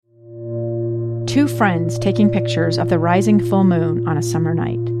Two friends taking pictures of the rising full moon on a summer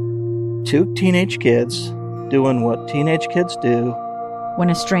night. Two teenage kids doing what teenage kids do. When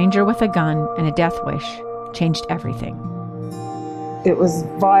a stranger with a gun and a death wish changed everything. It was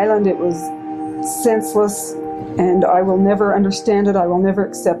violent, it was senseless, and I will never understand it, I will never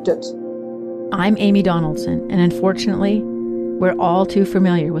accept it. I'm Amy Donaldson, and unfortunately, we're all too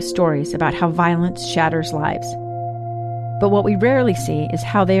familiar with stories about how violence shatters lives. But what we rarely see is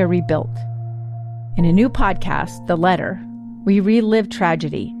how they are rebuilt. In a new podcast, The Letter, we relive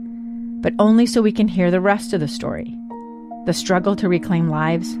tragedy, but only so we can hear the rest of the story. The struggle to reclaim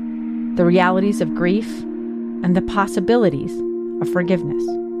lives, the realities of grief, and the possibilities of forgiveness.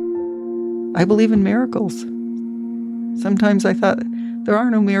 I believe in miracles. Sometimes I thought, there are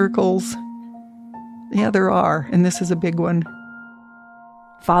no miracles. Yeah, there are, and this is a big one.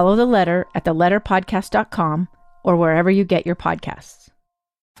 Follow The Letter at theletterpodcast.com or wherever you get your podcasts.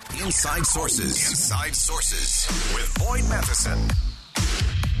 Inside Sources. Inside Sources with Boyd Matheson.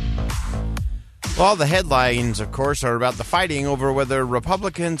 Well, the headlines, of course, are about the fighting over whether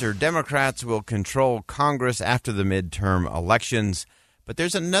Republicans or Democrats will control Congress after the midterm elections. But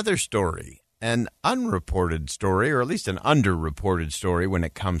there's another story, an unreported story, or at least an underreported story when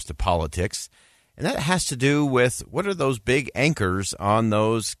it comes to politics. And that has to do with what are those big anchors on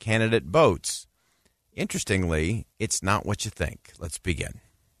those candidate boats? Interestingly, it's not what you think. Let's begin.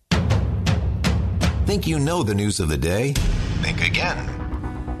 Think you know the news of the day? Think again.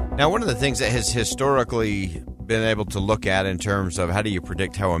 Now, one of the things that has historically been able to look at in terms of how do you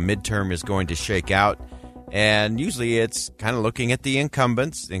predict how a midterm is going to shake out, and usually it's kind of looking at the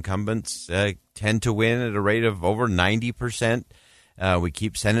incumbents. Incumbents tend to win at a rate of over 90%. We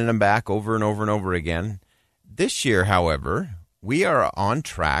keep sending them back over and over and over again. This year, however, we are on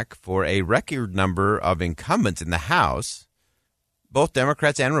track for a record number of incumbents in the House, both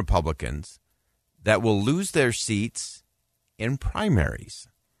Democrats and Republicans, that will lose their seats in primaries.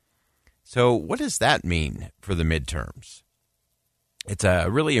 So what does that mean for the midterms? It's a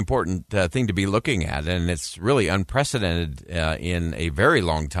really important thing to be looking at, and it's really unprecedented in a very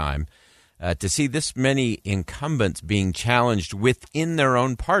long time to see this many incumbents being challenged within their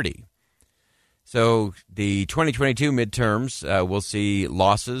own party. So the 2022 midterms will see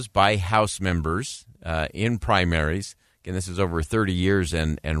losses by House members in primaries. Again, this is over 30 years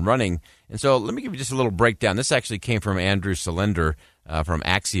and running. And so let me give you just a little breakdown. This actually came from Andrew Solender from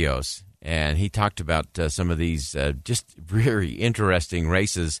Axios, and he talked about some of these just very interesting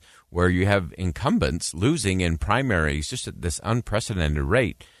races where you have incumbents losing in primaries just at this unprecedented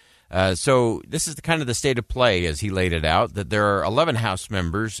rate. So this is kind of the state of play as he laid it out, that there are 11 House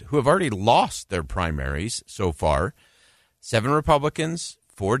members who have already lost their primaries so far, 7 Republicans,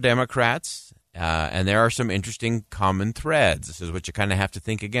 4 Democrats, and there are some interesting common threads. This is what you kind of have to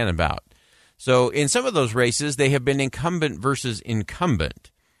think again about. So in some of those races, they have been incumbent versus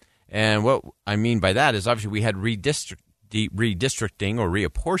incumbent. And what I mean by that is obviously we had redistricting or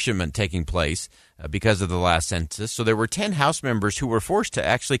reapportionment taking place because of the last census. So there were 10 House members who were forced to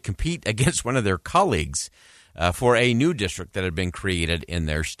actually compete against one of their colleagues for a new district that had been created in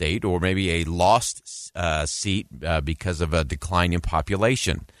their state, or maybe a lost seat because of a decline in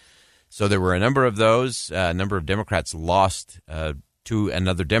population. So there were a number of those. A number of Democrats lost to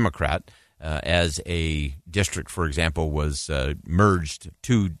another Democrat as a district, for example, was merged.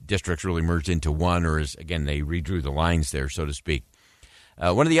 2 districts really merged into one, or as, again, they redrew the lines there, so to speak.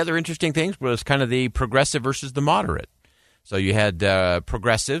 One of the other interesting things was kind of the progressive versus the moderate. So you had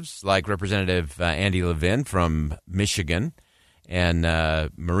progressives like Representative Andy Levin from Michigan and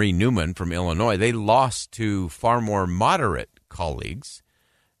Marie Newman from Illinois. They lost to far more moderate colleagues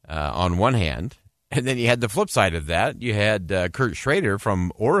on one hand. And then you had the flip side of that. You had Kurt Schrader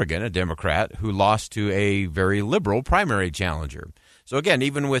from Oregon, a Democrat, who lost to a very liberal primary challenger. So again,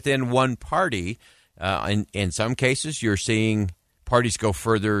 even within one party, in some cases, you're seeing parties go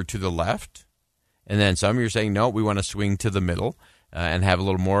further to the left. And then some you're saying, no, we want to swing to the middle and have a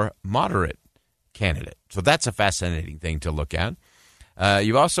little more moderate candidate. So that's a fascinating thing to look at.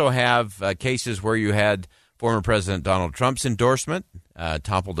 You also have cases where you had former President Donald Trump's endorsement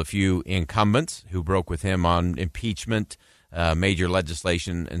toppled a few incumbents who broke with him on impeachment, major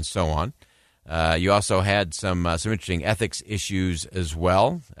legislation, and so on. You also had some interesting ethics issues as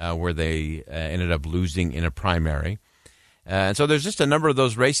well, where they ended up losing in a primary. And so there's just a number of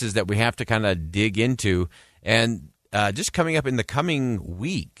those races that we have to kind of dig into. And just coming up in the coming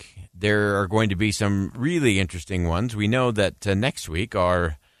week, there are going to be some really interesting ones. We know that next week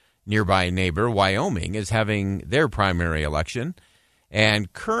our nearby neighbor, Wyoming, is having their primary election.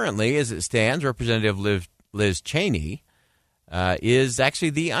 And currently, as it stands, Representative Liz Cheney is actually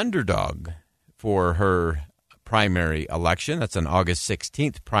the underdog for her primary election. That's an August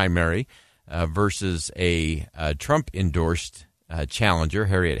 16th primary versus a Trump-endorsed challenger,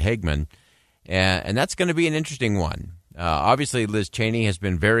 Harriet Hagman. And that's going to be an interesting one. Obviously, Liz Cheney has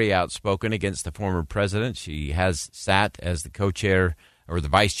been very outspoken against the former president. She has sat as the co-chair, or the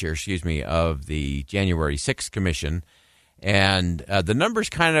vice chair, of the January 6th Commission. And the numbers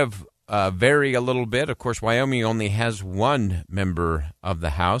kind of vary a little bit. Of course, Wyoming only has one member of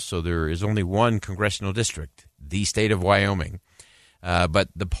the House, so there is only one congressional district, the state of Wyoming. But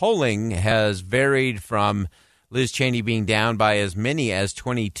the polling has varied from Liz Cheney being down by as many as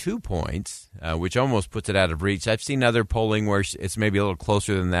 22 points, which almost puts it out of reach. I've seen other polling where it's maybe a little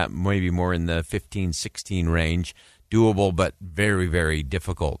closer than that, maybe more in the 15, 16 range. Doable, but very, very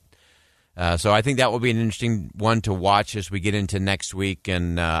difficult. So I think that will be an interesting one to watch as we get into next week.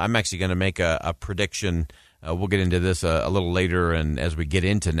 And I'm actually going to make a prediction. We'll get into this a little later, and as we get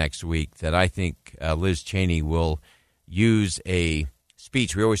into next week, that I think Liz Cheney will use a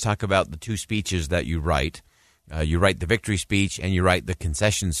speech. We always talk about the two speeches that you write. You write the victory speech and you write the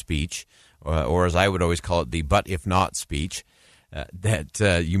concession speech, or as I would always call it, the but if not speech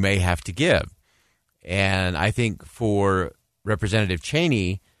that you may have to give. And I think for Representative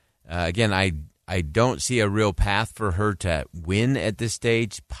Cheney, again, I don't see a real path for her to win at this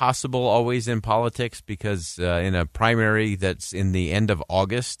stage. Possible always in politics, because in a primary that's in the end of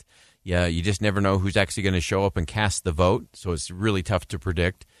August, you just never know who's actually going to show up and cast the vote. So it's really tough to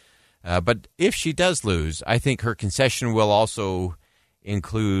predict. But if she does lose, I think her concession will also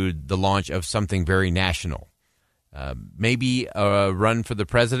include the launch of something very national. Maybe a run for the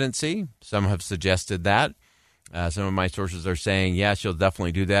presidency. Some have suggested that. Some of my sources are saying, yeah, she'll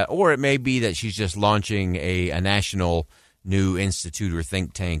definitely do that. Or it may be that she's just launching a national new institute or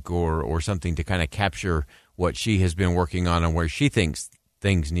think tank or something to kind of capture what she has been working on and where she thinks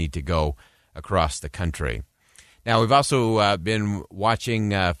things need to go across the country. Now, we've also been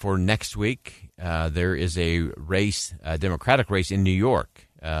watching for next week. There is a race, a Democratic race in New York,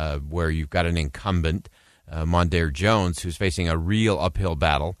 where you've got an incumbent, Mondaire Jones, who's facing a real uphill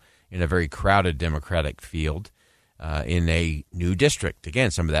battle in a very crowded Democratic field in a new district.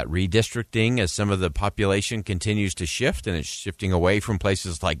 Again, some of that redistricting as some of the population continues to shift, and it's shifting away from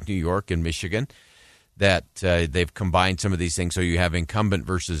places like New York and Michigan, that they've combined some of these things so you have incumbent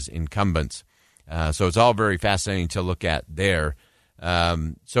versus incumbents. So it's all very fascinating to look at there.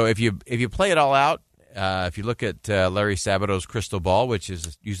 So if you play it all out, if you look at Larry Sabato's crystal ball, which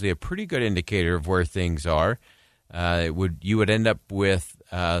is usually a pretty good indicator of where things are, you would end up with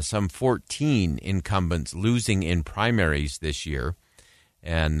some 14 incumbents losing in primaries this year,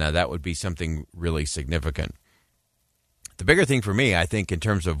 and that would be something really significant. The bigger thing for me, I think, in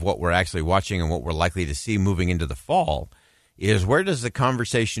terms of what we're actually watching and what we're likely to see moving into the fall, is where does the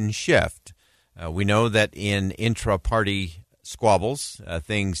conversation shift? We know that in intra-party squabbles,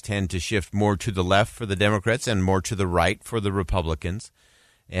 things tend to shift more to the left for the Democrats and more to the right for the Republicans.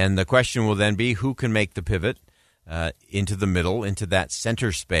 And the question will then be who can make the pivot into the middle, into that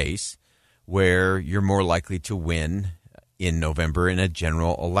center space where you're more likely to win in November in a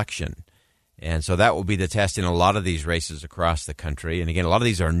general election. And so that will be the test in a lot of these races across the country. And again, a lot of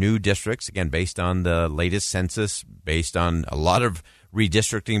these are new districts, again, based on the latest census, based on a lot of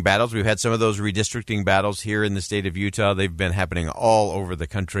redistricting battles. We've had some of those redistricting battles here in the state of Utah. They've been happening all over the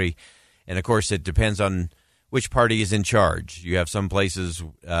country. And, of course, it depends on which party is in charge. You have some places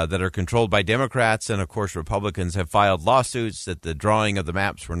that are controlled by Democrats, and, of course, Republicans have filed lawsuits that the drawing of the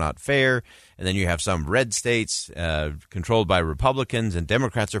maps were not fair. And then you have some red states controlled by Republicans, and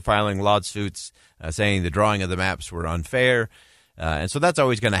Democrats are filing lawsuits saying the drawing of the maps were unfair. And so that's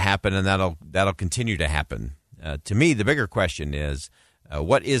always going to happen, and that'll continue to happen. To me, the bigger question is,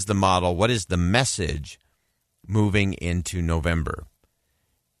 what is the model? What is the message moving into November?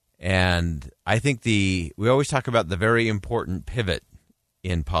 And I think we always talk about the very important pivot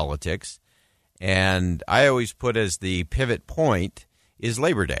in politics. And I always put as the pivot point is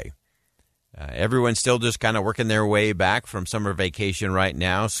Labor Day. Everyone's still just kind of working their way back from summer vacation right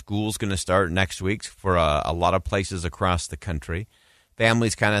now. School's going to start next week for a lot of places across the country.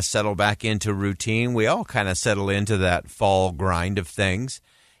 Families kind of settle back into routine. We all kind of settle into that fall grind of things.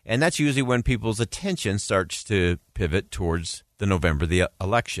 And that's usually when people's attention starts to pivot towards the November the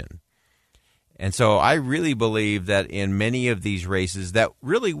election. And so I really believe that in many of these races that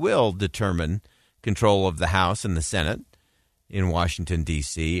really will determine control of the House and the Senate in Washington,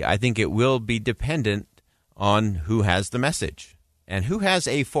 D.C., I think it will be dependent on who has the message and who has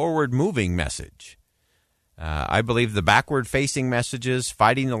a forward-moving message. I believe the backward-facing messages,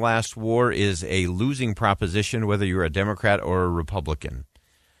 fighting the last war, is a losing proposition, whether you're a Democrat or a Republican.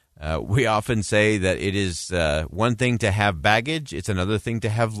 We often say that it is one thing to have baggage, it's another thing to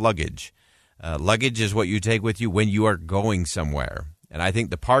have luggage. Luggage is what you take with you when you are going somewhere. And I think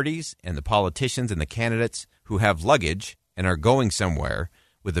the parties and the politicians and the candidates who have luggage and are going somewhere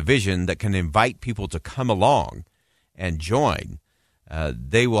with a vision that can invite people to come along and join,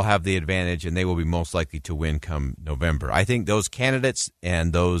 they will have the advantage and they will be most likely to win come November. I think those candidates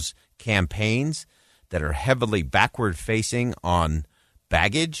and those campaigns that are heavily backward-facing on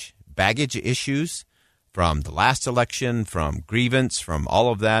baggage issues from the last election, from grievance, from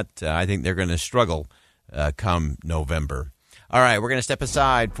all of that, I think they're going to struggle come November. All right, we're going to step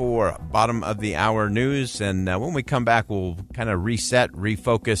aside for bottom of the hour news, and when we come back, we'll kind of reset,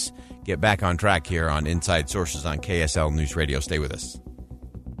 refocus, get back on track here on Inside Sources on KSL News Radio. Stay with us.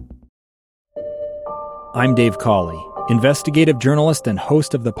 I'm Dave Cawley, investigative journalist and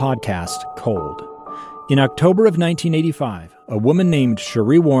host of the podcast Cold. In October of 1985, a woman named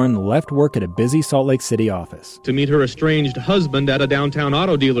Cherie Warren left work at a busy Salt Lake City office to meet her estranged husband at a downtown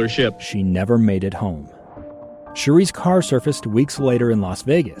auto dealership. She never made it home. Cherie's car surfaced weeks later in Las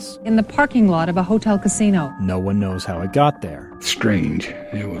Vegas. In the parking lot of a hotel casino. No one knows how it got there. Strange.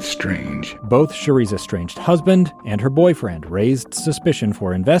 It was strange. Both Cherie's estranged husband and her boyfriend raised suspicion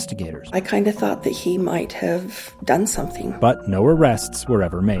for investigators. I kind of thought that he might have done something. But no arrests were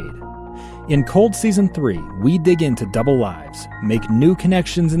ever made. In Cold Season 3, we dig into double lives, make new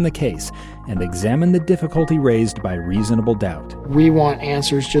connections in the case, and examine the difficulty raised by reasonable doubt. We want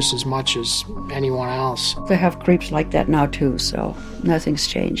answers just as much as anyone else. They have creeps like that now too, so nothing's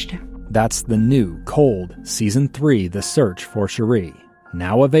changed. That's the new Cold Season 3, The Search for Cherie,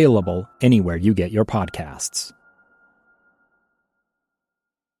 now available anywhere you get your podcasts.